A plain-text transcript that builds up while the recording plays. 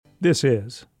This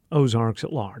is Ozarks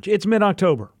at Large. It's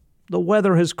mid-October. The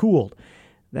weather has cooled.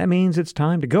 That means it's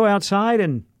time to go outside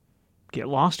and get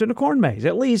lost in a corn maze.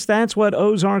 At least that's what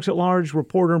Ozarks at Large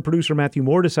reporter and producer Matthew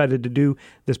Moore decided to do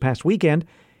this past weekend.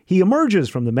 He emerges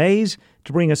from the maze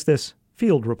to bring us this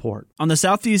field report. On the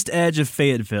southeast edge of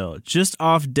Fayetteville, just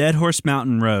off Dead Horse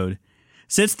Mountain Road,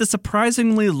 sits the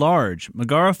surprisingly large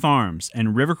McGarrah Farms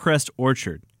and Rivercrest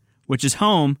Orchard, which is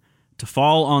home to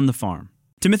Fall on the Farm.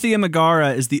 Timothea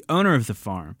McGarrah is the owner of the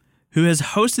farm, who has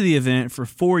hosted the event for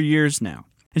 4 years now.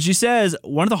 And she says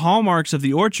one of the hallmarks of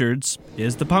the orchards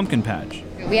is the pumpkin patch.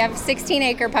 We have a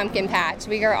 16-acre pumpkin patch.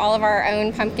 We grow all of our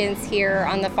own pumpkins here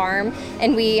on the farm,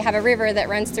 and we have a river that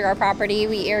runs through our property.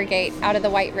 We irrigate out of the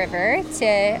White River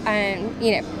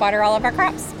to, water all of our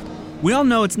crops. We all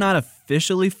know it's not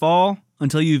officially fall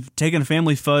until you've taken a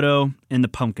family photo in the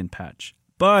pumpkin patch.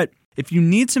 But if you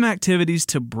need some activities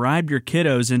to bribe your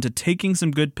kiddos into taking some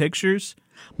good pictures,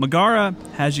 McGarrah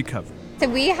has you covered. So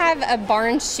we have a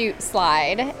barn chute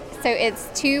slide. So it's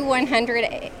two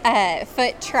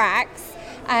 100-foot tracks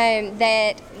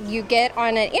that you get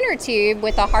on an inner tube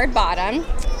with a hard bottom.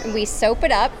 We soap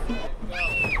it up.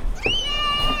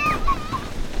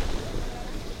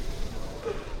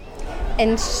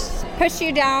 And push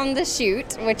you down the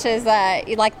chute, which is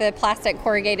like the plastic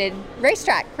corrugated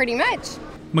racetrack, pretty much.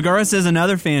 McGarrah says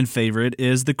another fan favorite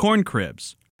is the corn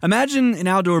cribs. Imagine an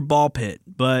outdoor ball pit,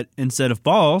 but instead of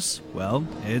balls, well,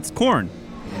 it's corn.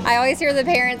 I always hear the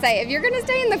parents say, if you're going to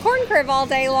stay in the corn crib all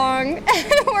day long,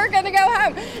 we're going to go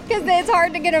home, because it's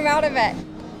hard to get them out of it.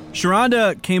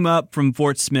 Sharonda came up from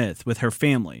Fort Smith with her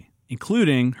family,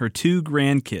 including her 2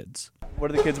 grandkids.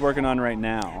 What are the kids working on right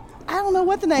now? I don't know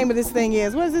what the name of this thing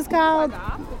is. What is this called?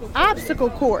 Obstacle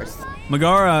course.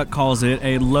 McGarrah calls it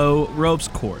a low ropes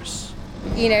course.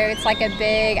 It's like a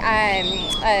big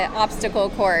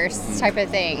obstacle course type of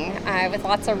thing with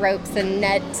lots of ropes and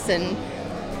nets, and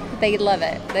they love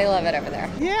it. They love it over there.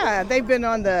 Yeah, they've been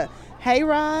on the hay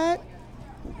ride,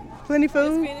 plenty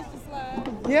food. Just finished the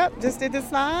slide. Yep, just did the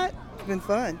slide. It's been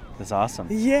fun. That's awesome.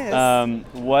 Yes.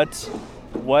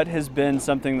 What has been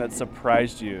something that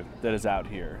surprised you that is out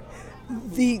here?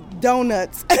 The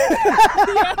donuts. The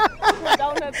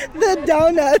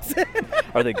donuts.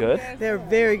 Are they good? They're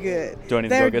very good. Do I need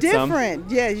to They're go get some? They're different.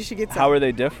 Yeah, you should get some. How are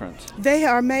they different? They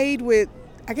are made with,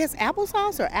 I guess,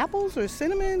 applesauce or apples or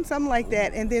cinnamon, something like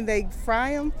that. And then they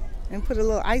fry them and put a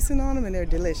little icing on them, and they're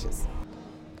delicious.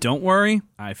 Don't worry,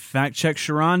 I fact-checked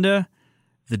Sharonda.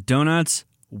 The donuts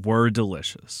were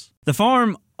delicious. The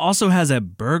farm also has a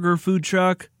burger food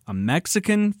truck, a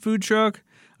Mexican food truck,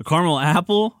 a caramel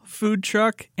apple food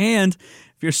truck, and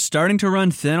if you're starting to run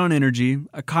thin on energy,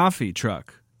 a coffee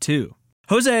truck, too.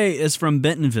 Jose is from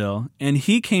Bentonville, and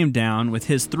he came down with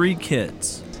his 3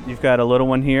 kids. You've got a little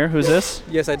one here. Who's this?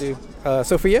 Yes, I do.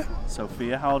 Sophia?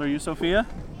 Sophia. How old are you, Sophia?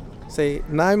 Say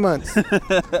 9 months.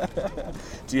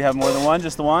 Do you have more than one,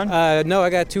 just the one? No, I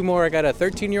got 2 more. I got a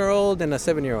 13-year-old and a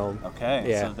 7-year-old. Okay,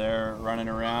 yeah. So they're running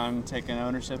around taking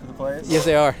ownership of the place? Yes,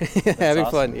 they are. Having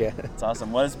awesome. fun, yeah. That's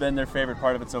awesome. What has been their favorite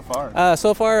part of it so far?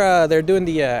 So far, they're doing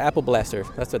the apple blaster.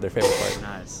 That's what their favorite part.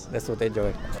 Nice. That's what they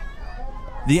enjoy.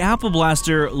 The apple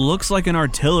blaster looks like an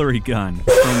artillery gun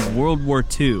from World War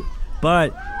II,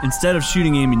 but instead of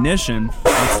shooting ammunition,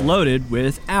 it's loaded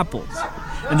with apples.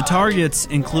 And the targets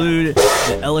include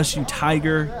the LSU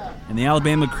Tiger and the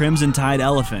Alabama Crimson Tide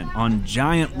Elephant on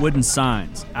giant wooden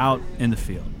signs out in the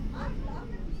field.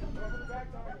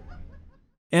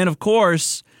 And of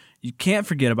course, you can't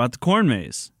forget about the corn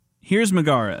maze. Here's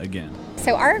McGarrah again.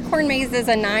 So our corn maze is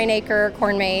a 9-acre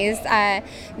corn maze.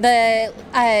 The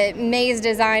maze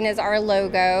design is our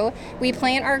logo. We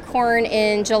plant our corn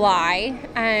in July,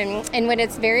 and when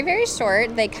it's very, very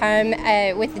short, they come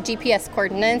with the GPS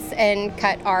coordinates and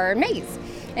cut our maze.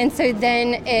 And so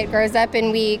then it grows up,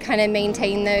 and we kind of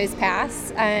maintain those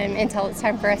paths until it's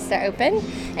time for us to open.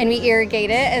 And we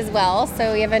irrigate it as well,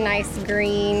 so we have a nice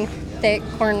green, thick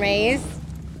corn maze.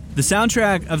 The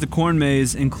soundtrack of the corn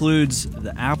maze includes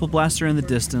the apple blaster in the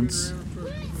distance,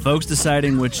 folks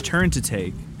deciding which turn to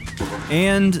take,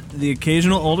 and the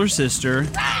occasional older sister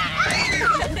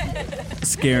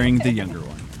scaring the younger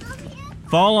one.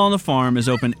 Fall on the Farm is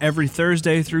open every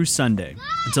Thursday through Sunday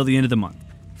until the end of the month.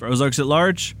 For Ozarks at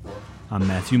Large, I'm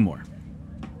Matthew Moore.